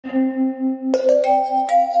Hey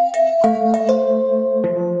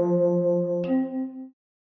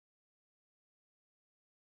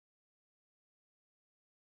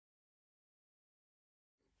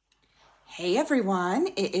everyone,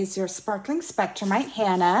 it is your Sparkling Spectrumite,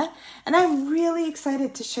 Hannah, and I'm really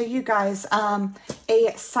excited to show you guys a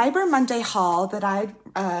Cyber Monday haul that I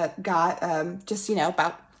got just,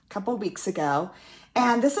 about a couple weeks ago.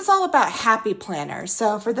 And this is all about Happy Planner.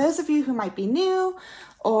 So for those of you who might be new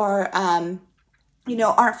or,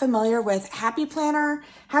 aren't familiar with Happy Planner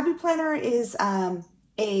is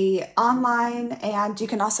a online, and you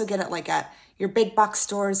can also get it like at your big box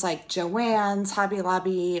stores like Joann's, Hobby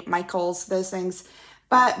Lobby, Michael's, those things.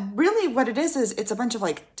 But really what it is it's a bunch of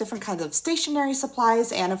like different kinds of stationery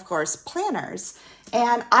supplies and of course planners.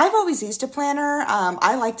 And I've always used a planner.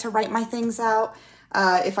 I like to write my things out.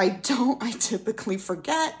 If I don't, I typically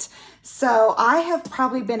forget. So I have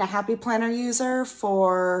probably been a Happy Planner user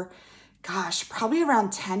for, gosh, probably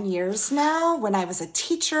around 10 years now. When I was a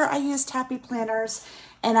teacher, I used Happy Planners,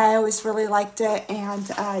 and I always really liked it. And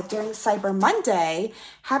during Cyber Monday,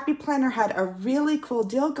 Happy Planner had a really cool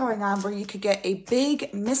deal going on where you could get a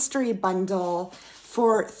big mystery bundle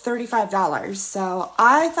for $35. So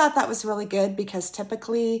I thought that was really good because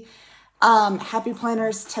typically Happy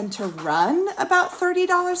Planners tend to run about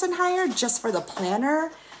 $30 and higher just for the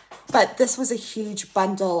planner. But this was a huge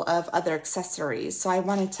bundle of other accessories. So I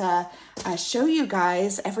wanted to show you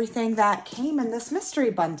guys everything that came in this mystery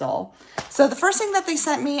bundle. So the first thing that they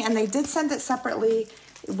sent me, and they did send it separately,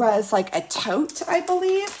 was like a tote, I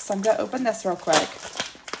believe. So I'm gonna open this real quick.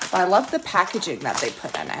 But I love the packaging that they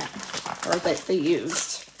put in it, or that they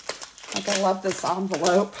used. Like, I love this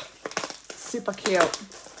envelope. Super cute.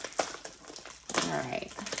 All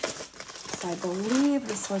right. So I believe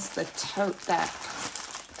this was the tote that,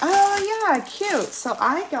 oh yeah, cute. So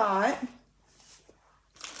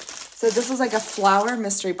this was like a flower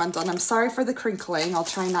mystery bundle, and I'm sorry for the crinkling. I'll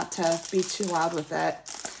try not to be too loud with it.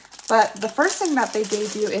 But the first thing that they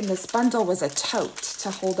gave you in this bundle was a tote to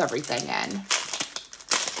hold everything in.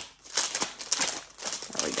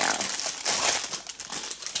 There we go.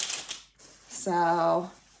 So,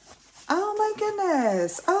 oh my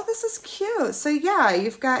goodness. Oh, this is cute. So yeah,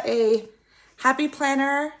 you've got a Happy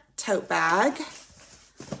Planner tote bag.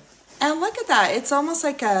 And look at that. It's almost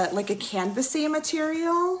like a canvasy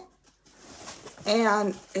material.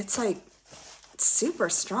 And it's like super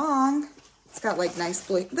strong. It's got like nice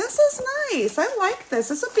blue. This is nice. I like this.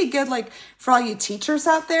 This would be good like for all you teachers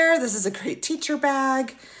out there. This is a great teacher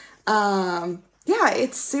bag. Yeah,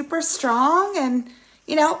 it's super strong, and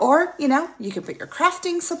you can put your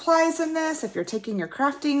crafting supplies in this if you're taking your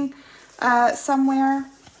crafting somewhere,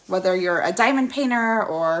 whether you're a diamond painter,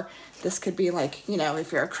 or this could be like,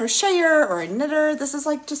 if you're a crocheter or a knitter, this is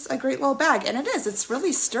like just a great little bag. And it's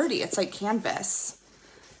really sturdy. It's like canvas.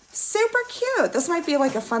 Super cute. This might be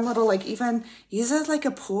like a fun little, like even use it like a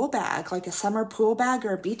pool bag, like a summer pool bag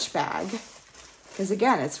or a beach bag. Because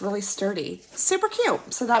again, it's really sturdy. Super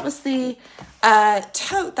cute. So that was the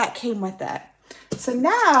tote that came with it. So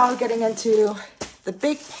now getting into the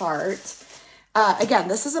big part. Again,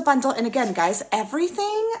 this is a bundle, and again, guys,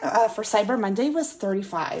 everything for Cyber Monday was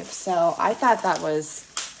 $35. So I thought that was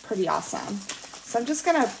pretty awesome. So I'm just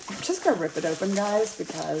gonna rip it open, guys,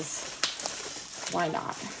 because why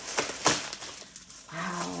not?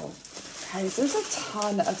 Wow, guys, there's a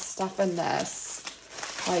ton of stuff in this.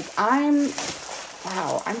 Like, I'm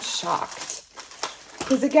shocked.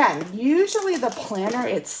 Because again, usually the planner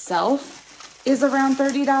itself is around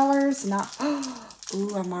 $30, not,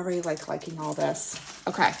 ooh, I'm already like liking all this.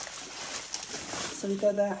 Okay. So we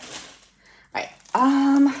go there. All right.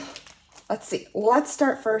 Let's see. Let's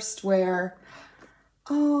start first where,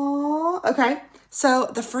 oh, okay. So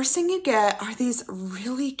the first thing you get are these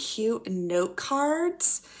really cute note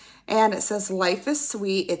cards, and it says life is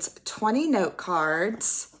sweet. It's 20 note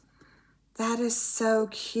cards. That is so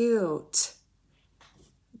cute.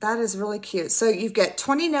 That is really cute. So you get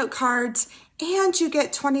 20 note cards, and you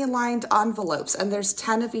get 20 lined envelopes, and there's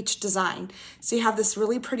 10 of each design. So you have this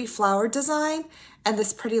really pretty flower design and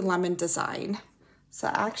this pretty lemon design. So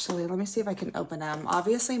actually, let me see if I can open them.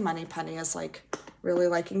 Obviously, Moneypenny is like really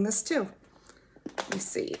liking this too. Let me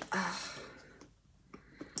see.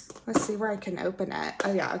 Let's see where I can open it.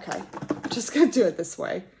 Oh yeah, okay. I'm just gonna do it this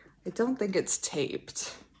way. I don't think it's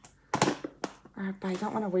taped. But I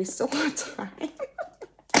don't want to waste a lot of time.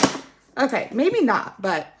 Okay, maybe not,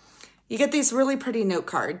 but you get these really pretty note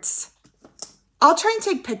cards. I'll try and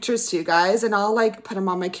take pictures too, guys, and I'll like put them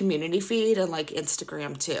on my community feed and like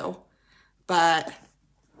Instagram too. But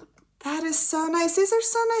That is so nice. These are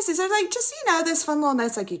so nice. These are like just, you know, this fun little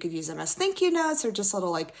notes. Like you could use them as thank you notes or just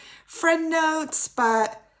little like friend notes,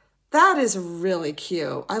 but that is really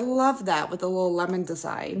cute. I love that with the little lemon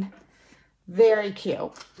design. Very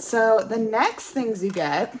cute. So the next things you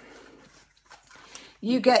get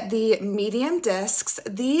the medium discs.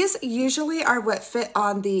 These usually are what fit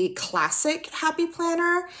on the classic Happy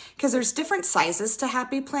Planner because there's different sizes to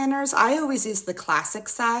Happy Planners. I always use the classic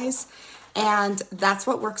size and that's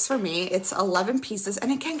what works for me. It's 11 pieces.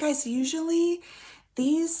 And again, guys, usually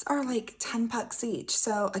these are like 10 bucks each.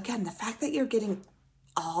 So again, the fact that you're getting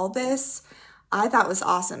all this, I thought was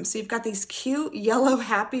awesome. So you've got these cute yellow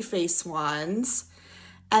happy face ones.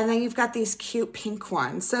 And then you've got these cute pink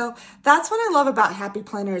ones. So that's what I love about Happy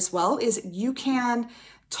Planner as well, is you can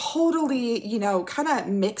totally, you know, kind of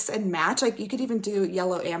mix and match. Like you could even do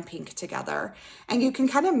yellow and pink together. And you can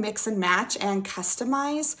kind of mix and match and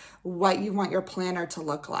customize what you want your planner to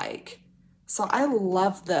look like. So I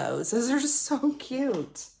love those. Those are just so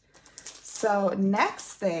cute. So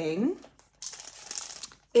next thing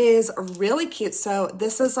is really cute. So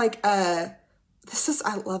this is like I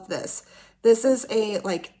love this. This is a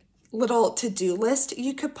like little to-do list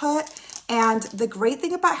you could put. And the great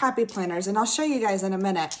thing about Happy Planners, and I'll show you guys in a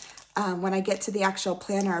minute when I get to the actual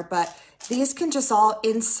planner, but these can just all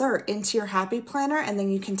insert into your Happy Planner and then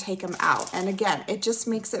you can take them out. And again, it just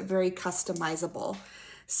makes it very customizable.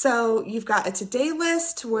 So you've got a today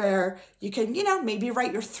list where you can, you know, maybe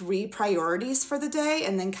write your 3 priorities for the day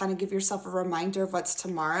and then kind of give yourself a reminder of what's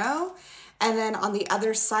tomorrow. And then on the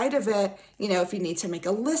other side of it, you know, if you need to make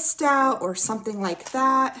a list out or something like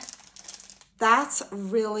that, that's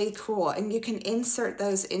really cool. And you can insert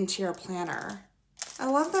those into your planner. I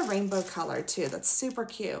love the rainbow color too. That's super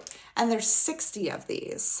cute. And there's 60 of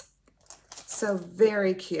these. So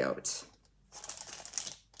very cute.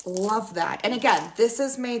 Love that. And again, this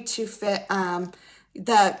is made to fit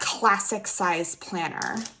the classic size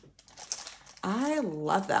planner. I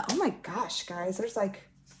love that. Oh my gosh, guys, there's like,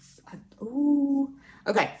 ooh.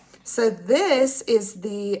 Okay, so this is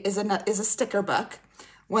a sticker book.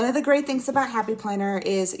 One of the great things about Happy Planner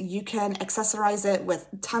is you can accessorize it with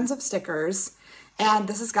tons of stickers. And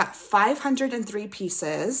this has got 503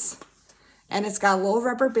 pieces. And it's got a little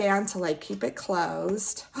rubber band to like keep it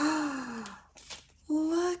closed.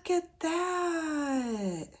 Look at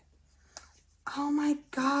that. Oh my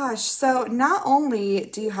gosh. So not only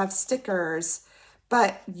do you have stickers,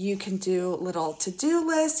 but you can do little to-do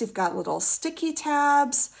lists. You've got little sticky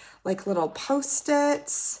tabs, like little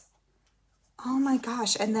Post-its. Oh my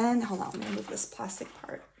gosh. And then, hold on, let me move this plastic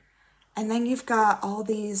part. And then you've got all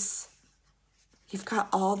these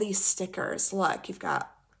stickers. Look, you've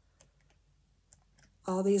got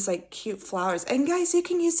all these like cute flowers. And guys, you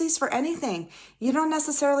can use these for anything. You don't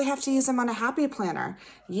necessarily have to use them on a Happy Planner.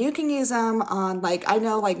 You can use them on, like, I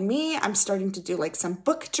know like me, I'm starting to do like some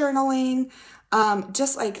book journaling,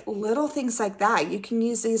 just like little things like that. You can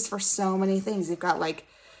use these for so many things. You've got like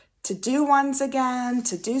to-do ones again,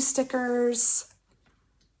 to-do stickers.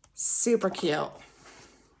 Super cute.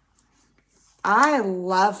 I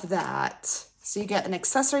love that. So you get an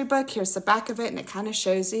accessory book. Here's the back of it, and it kind of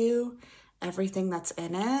shows you everything that's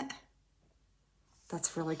in it.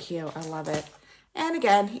 That's really cute. I love it. And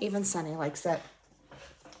again, even Sunny likes it.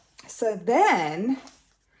 So then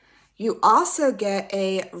you also get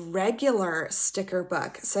a regular sticker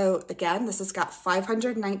book. So again, this has got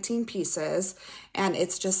 519 pieces and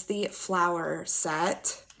it's just the flower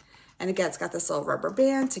set. And again, it's got this little rubber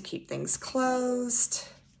band to keep things closed.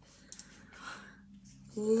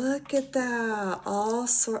 Look at that,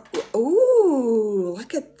 ooh,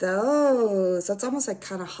 look at those. That's almost like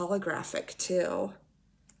kind of holographic too.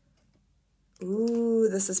 Ooh,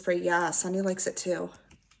 this is pretty, yeah, Sunny likes it too.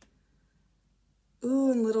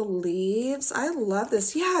 Ooh, and little leaves. I love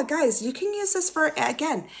this. Yeah, guys, you can use this for,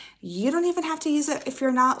 again, you don't even have to use it if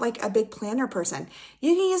you're not like a big planner person.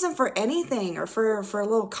 You can use them for anything or for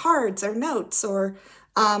little cards or notes or,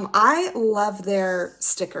 I love their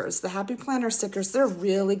stickers, the Happy Planner stickers. They're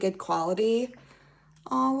really good quality.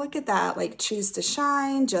 Oh, look at that. Like choose to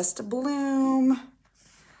shine, just to bloom,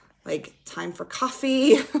 like time for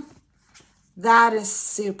coffee. That is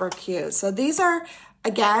super cute. So these are,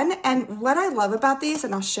 again, and what I love about these,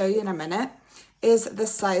 and I'll show you in a minute, is the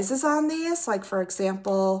sizes on these. Like for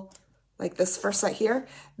example, like this first set here,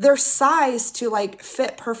 they're sized to like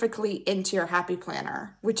fit perfectly into your Happy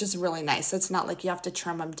Planner, which is really nice. It's not like you have to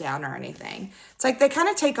trim them down or anything. It's like they kind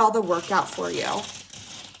of take all the work out for you.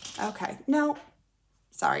 Okay, no,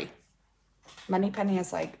 sorry. Money Penny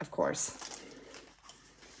is like, of course.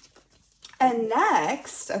 And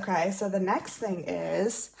next, okay, so the next thing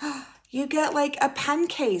is, you get like a pen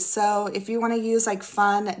case. So if you want to use like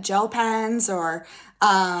fun gel pens or,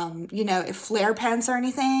 you know, flare pens or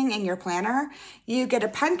anything in your planner, you get a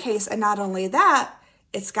pen case. And not only that,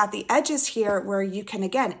 it's got the edges here where you can,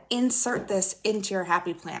 again, insert this into your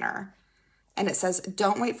happy planner. And it says,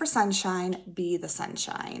 don't wait for sunshine, be the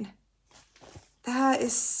sunshine. That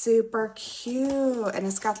is super cute. And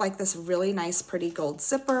it's got like this really nice, pretty gold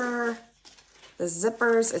zipper. The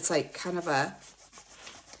zippers, it's like kind of a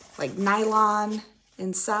like nylon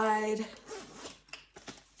inside.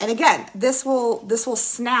 And again, this will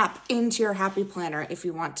snap into your happy planner if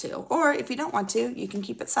you want to, or if you don't want to, you can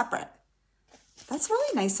keep it separate. That's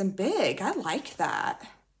really nice and big. I like that.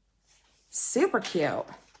 Super cute.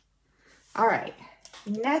 All right,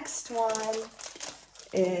 next one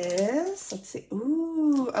is, let's see.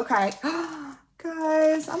 Ooh, okay.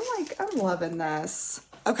 Guys, I'm loving this.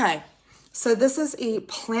 Okay, so this is a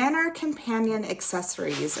planner companion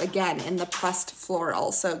accessories, again, in the pressed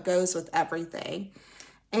floral, so it goes with everything.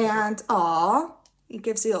 And aw, it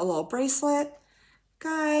gives you a little bracelet.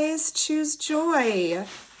 Guys, choose joy.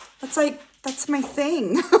 That's my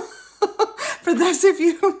thing. For those of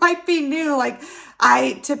you who might be new, like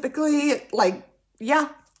I typically yeah,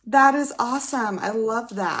 that is awesome. I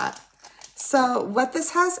love that. So what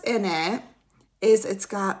this has in it is it's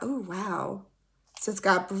got, oh wow. So it's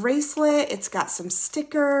got a bracelet, it's got some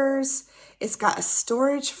stickers, it's got a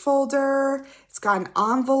storage folder, it's got an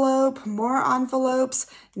envelope, more envelopes,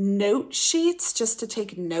 note sheets just to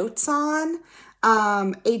take notes on,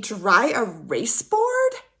 a dry erase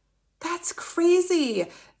board. That's crazy.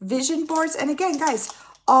 Vision boards. And again, guys,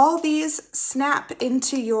 all these snap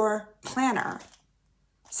into your planner.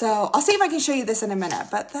 So I'll see if I can show you this in a minute,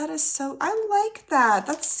 but that is so, I like that.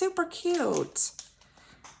 That's super cute.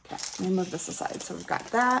 Okay, let me move this aside. So we've got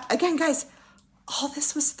that. Again, guys, all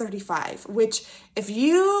this was $35, which if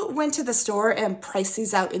you went to the store and priced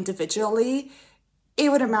these out individually, it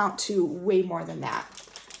would amount to way more than that.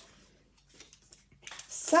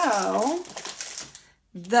 So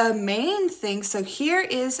the main thing, so here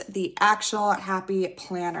is the actual happy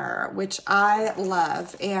planner, which I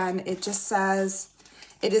love. And it just says,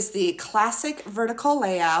 it is the classic vertical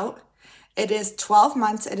layout. It is 12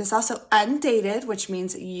 months. It is also undated, which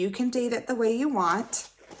means you can date it the way you want.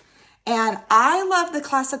 And I love the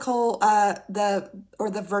classical, the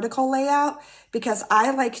vertical layout because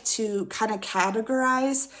I like to kind of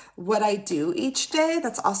categorize what I do each day.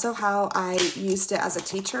 That's also how I used it as a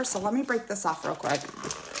teacher. So let me break this off real quick.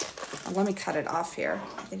 And let me cut it off here.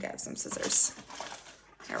 I think I have some scissors.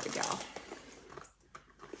 There we go.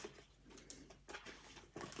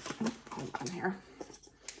 Hold on here.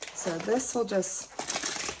 So this will just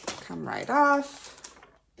come right off.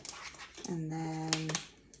 And then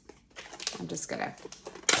I'm just gonna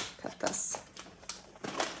cut this.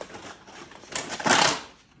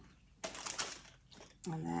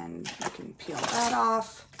 And then you can peel that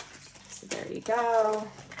off. So there you go.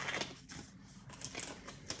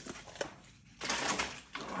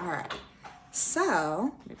 All right,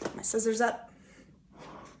 so let me put my scissors up.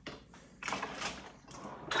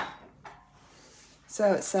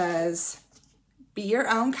 So it says, be your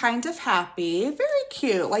own kind of happy. Very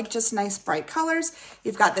cute, like just nice bright colors.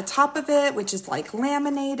 You've got the top of it, which is like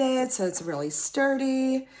laminated, so it's really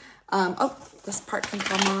sturdy. Oh, this part can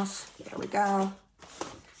come off. There we go.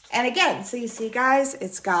 And again, so you see guys,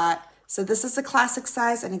 it's got, so this is the classic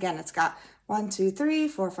size. And again, it's got 1, 2, 3,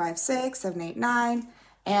 4, 5, 6, 7, 8, 9.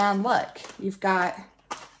 And look, you've got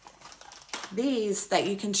these that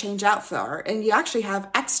you can change out for. And you actually have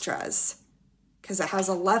extras because it has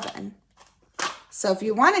 11. So if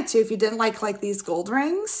you wanted to, if you didn't like these gold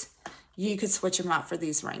rings, you could switch them out for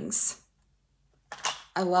these rings.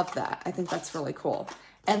 I love that. I think that's really cool.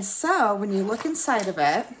 And so when you look inside of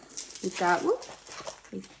it, you've got, whoop,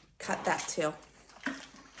 let me cut that too.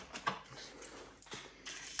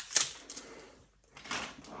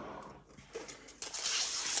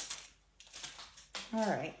 All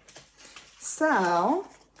right, so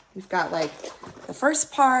you've got like the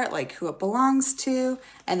first part, like who it belongs to,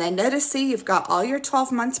 and then notice, see, you've got all your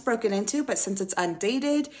 12 months broken into, but since it's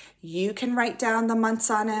undated, you can write down the months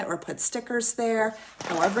on it or put stickers there,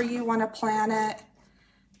 however you want to plan it.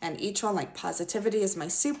 And each one, like positivity is my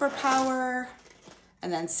superpower.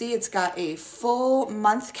 And then see, it's got a full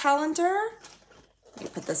month calendar. You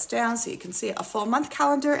put this down so you can see a full month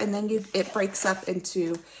calendar, and then it breaks up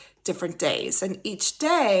into different days. And each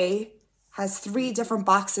day has 3 different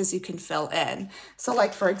boxes you can fill in. So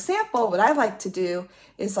like, for example, what I like to do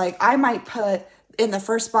is like, I might put in the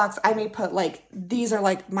first box, I may put like, these are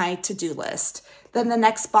like my to-do list. Then the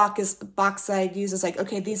next box I use is like,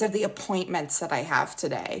 okay, these are the appointments that I have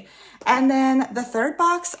today. And then the third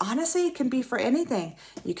box, honestly, it can be for anything.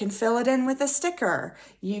 You can fill it in with a sticker.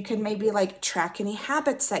 You can maybe like track any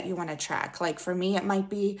habits that you want to track. Like for me, it might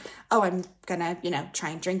be, oh, I'm gonna, try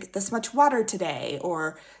and drink this much water today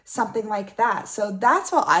or something like that. So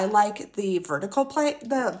that's what I like the vertical planner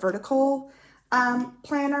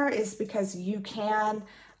is, because you can,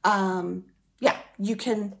 you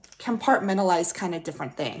can compartmentalize kind of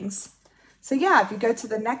different things. So yeah, if you go to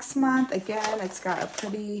the next month, again, it's got a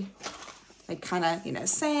pretty, like kind of,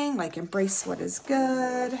 saying like embrace what is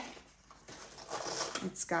good.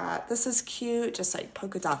 It's got, this is cute, just like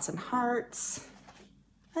polka dots and hearts.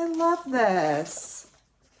 I love this.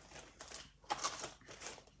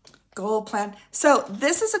 Goal plan. So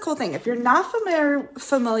this is a cool thing. If you're not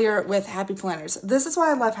familiar with happy planners, this is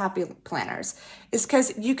why I love happy planners, is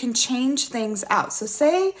because you can change things out. So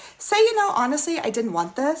say, honestly, I didn't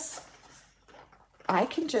want this. I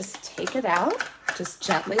can just take it out, just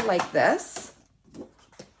gently like this.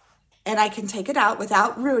 And I can take it out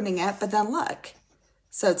without ruining it, but then look.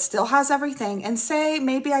 So it still has everything. And say,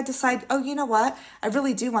 maybe I decide, oh, you know what? I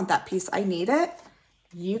really do want that piece. I need it.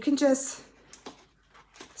 You can just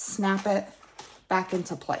snap it back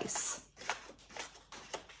into place.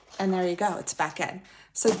 And there you go, it's back in.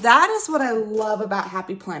 So that is what I love about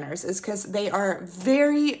happy planners, is because they are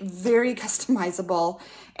very, very customizable.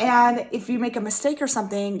 And if you make a mistake or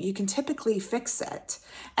something, you can typically fix it.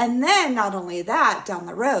 And then not only that, down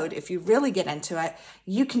the road, if you really get into it,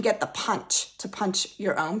 you can get the punch to punch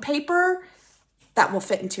your own paper that will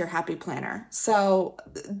fit into your happy planner. So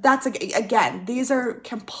that's, again, these are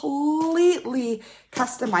completely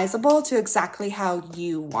customizable to exactly how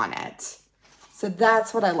you want it. So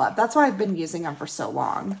that's what I love. That's why I've been using them for so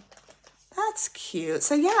long. That's cute.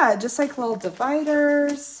 So yeah, just like little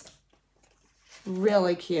dividers.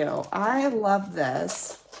 Really cute. I love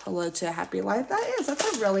this. Hello to a Happy Life.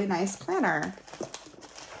 That's a really nice planner.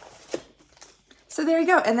 So there you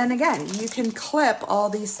go. And then again, you can clip all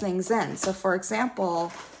these things in. So for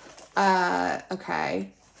example, okay,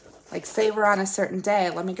 like say we're on a certain day.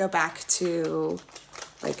 Let me go back to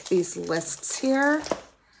like these lists here.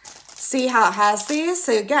 See how it has these?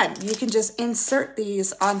 So again, you can just insert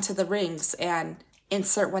these onto the rings and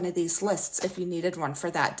insert one of these lists if you needed one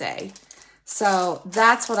for that day. So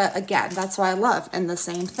that's what that's why I love. And the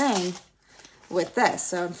same thing with this.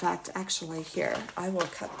 So in fact, actually here, I will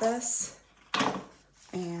cut this.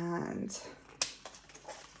 And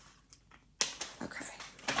okay,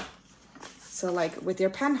 so like with your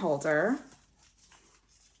pen holder,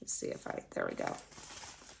 let's see if there we go.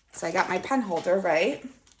 So I got my pen holder, right?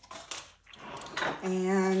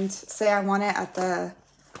 And say I want it at the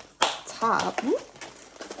top.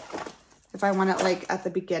 If I want it like at the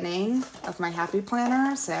beginning of my happy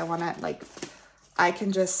planner, say I want it like, I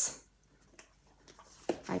can just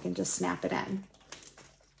snap it in.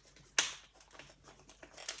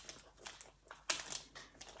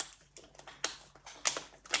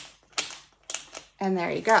 And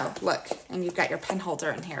there you go, look, and you've got your pen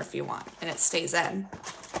holder in here if you want, and it stays in,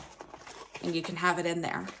 and you can have it in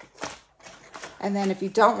there. And then if you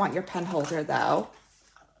don't want your pen holder though,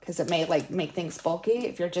 because it may like make things bulky,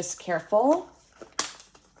 if you're just careful,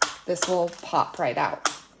 this will pop right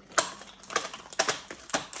out.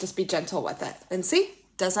 Just be gentle with it. And see,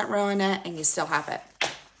 doesn't ruin it, and you still have it.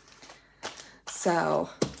 So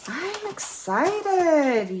I'm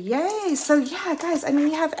excited, yay. So yeah, guys, I mean,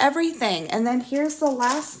 you have everything. And then here's the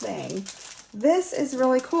last thing. This is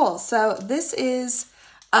really cool. So this is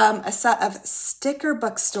a set of sticker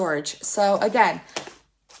book storage. So again,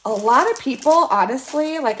 a lot of people,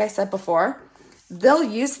 honestly, like I said before, they'll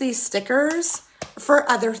use these stickers for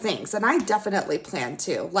other things. And I definitely plan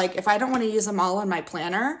to. Like if I don't want to use them all in my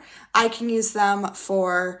planner, I can use them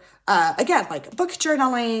for again, like book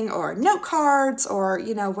journaling or note cards or,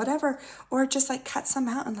 whatever, or just like cut some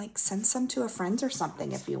out and like send some to a friend or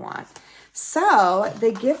something if you want. So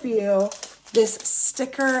they give you this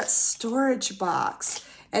sticker storage box,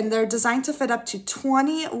 and they're designed to fit up to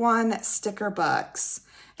 21 sticker books.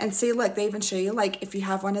 And see, look, they even show you, like, if you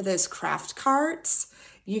have one of those craft carts,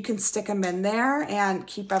 you can stick them in there and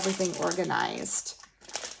keep everything organized.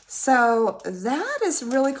 So that is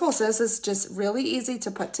really cool. So this is just really easy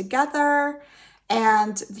to put together.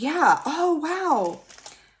 And yeah, oh, wow.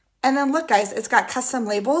 And then look, guys, it's got custom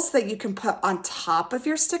labels that you can put on top of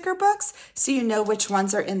your sticker books, so you know which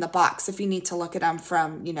ones are in the box if you need to look at them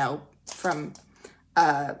from, from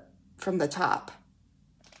the top.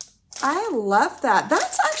 I love that.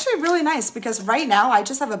 That's actually really nice because right now I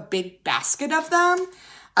just have a big basket of them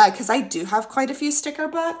because I do have quite a few sticker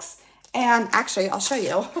books. And actually, I'll show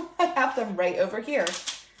you. I have them right over here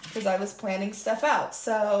because I was planning stuff out.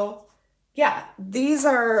 So yeah, these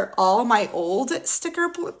are all my old sticker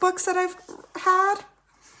books that I've had.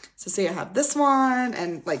 So see, I have this one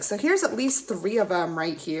and like, so here's at least 3 of them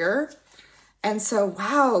right here. And so,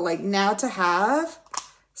 wow, like now to have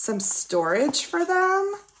some storage for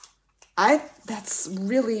them, that's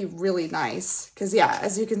really, really nice. Cause yeah,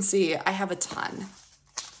 as you can see, I have a ton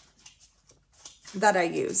that I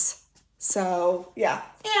use. So yeah,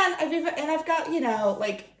 and I've got, you know,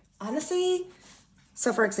 like honestly,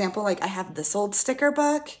 so for example, like I have this old sticker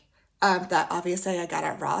book that obviously I got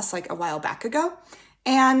at Ross like a while back ago.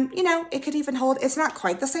 And you know, it could even hold, it's not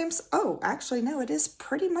quite the same. Oh, actually, no, it is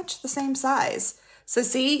pretty much the same size. So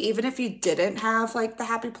see, even if you didn't have like the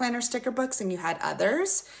Happy Planner sticker books and you had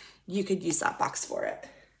others, you could use that box for it.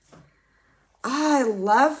 I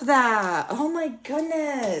love that. Oh my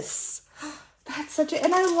goodness. That's such a,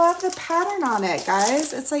 and I love the pattern on it,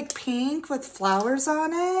 guys. It's like pink with flowers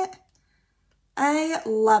on it. I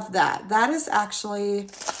love that. That is actually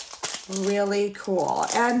really cool.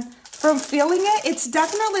 And from feeling it, it's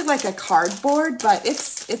definitely like a cardboard, but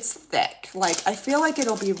it's thick. Like I feel like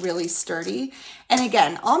it'll be really sturdy. And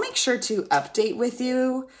again, I'll make sure to update with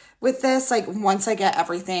you with this, like once I get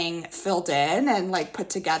everything filled in and like put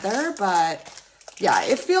together. But yeah,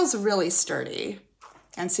 it feels really sturdy.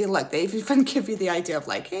 And see, look, they've even give you the idea of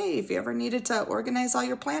like, hey, if you ever needed to organize all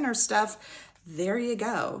your planner stuff, there you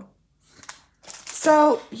go.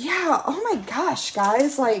 So yeah, oh my gosh,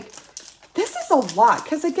 guys, like this is a lot.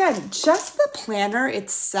 Because again, just the planner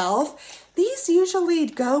itself, these usually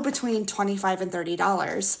go between $25 and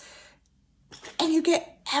 $30. And you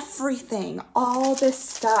get everything, all this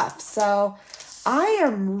stuff. So I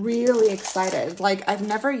am really excited. Like I've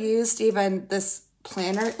never used even this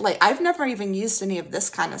planner. Like I've never even used any of this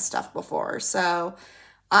kind of stuff before. So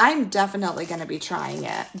I'm definitely going to be trying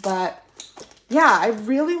it. But yeah, I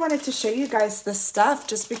really wanted to show you guys this stuff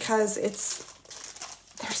just because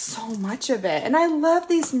there's so much of it. And I love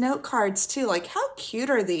these note cards too. Like how cute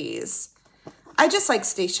are these? I just like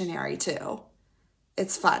stationery too.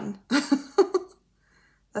 It's fun.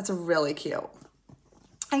 That's really cute.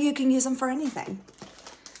 And you can use them for anything.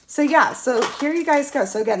 So yeah, so here you guys go.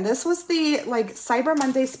 So again, this was the like Cyber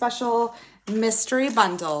Monday special mystery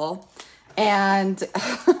bundle. And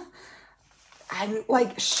I'm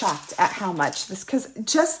like shocked at how much this, because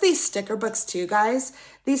just these sticker books too, guys,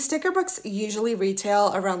 these sticker books usually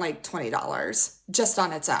retail around like $20 just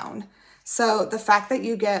on its own. So the fact that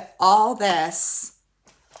you get all this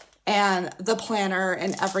and the planner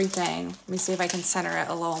and everything, let me see if I can center it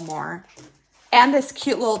a little more, and this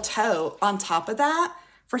cute little tote on top of that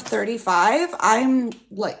for $35,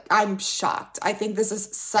 I'm shocked. I think this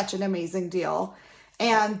is such an amazing deal.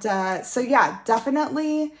 And so yeah,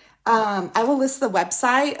 definitely, I will list the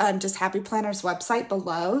website, just Happy Planner's website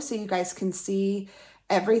below so you guys can see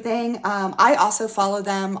everything. I also follow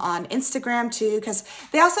them on Instagram too, because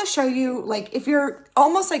they also show you, like, if you're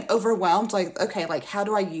almost like overwhelmed, like, okay, like how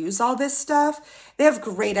do I use all this stuff? They have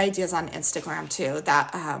great ideas on Instagram too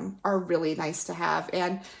that are really nice to have.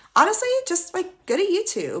 And honestly, just like go to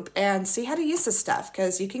YouTube and see how to use this stuff,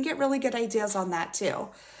 because you can get really good ideas on that too.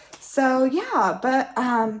 So yeah, but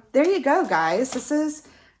there you go, guys. This is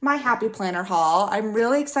my Happy Planner haul. I'm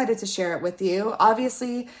really excited to share it with you.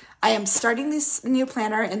 Obviously, I am starting this new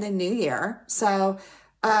planner in the new year, so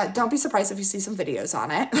don't be surprised if you see some videos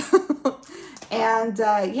on it. And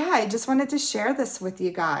yeah, I just wanted to share this with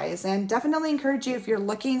you guys, and definitely encourage you if you're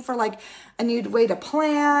looking for like a new way to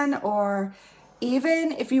plan, or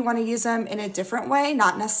even if you want to use them in a different way,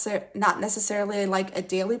 not necessarily like a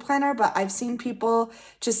daily planner, but I've seen people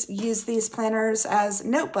just use these planners as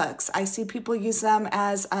notebooks. I see people use them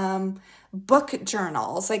as book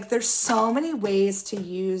journals. Like there's so many ways to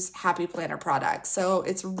use Happy Planner products. So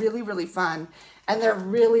it's really, really fun, and they're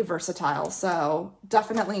really versatile. So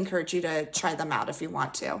definitely encourage you to try them out if you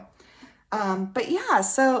want to. But yeah,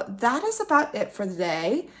 so that is about it for the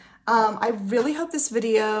day. I really hope this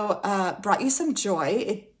video brought you some joy.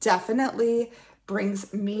 It definitely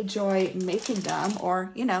brings me joy making them,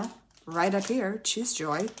 or, you know, right up here, choose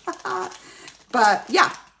joy. But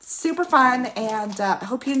yeah, super fun, and I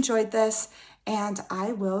hope you enjoyed this, and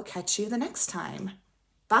I will catch you the next time.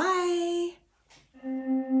 Bye.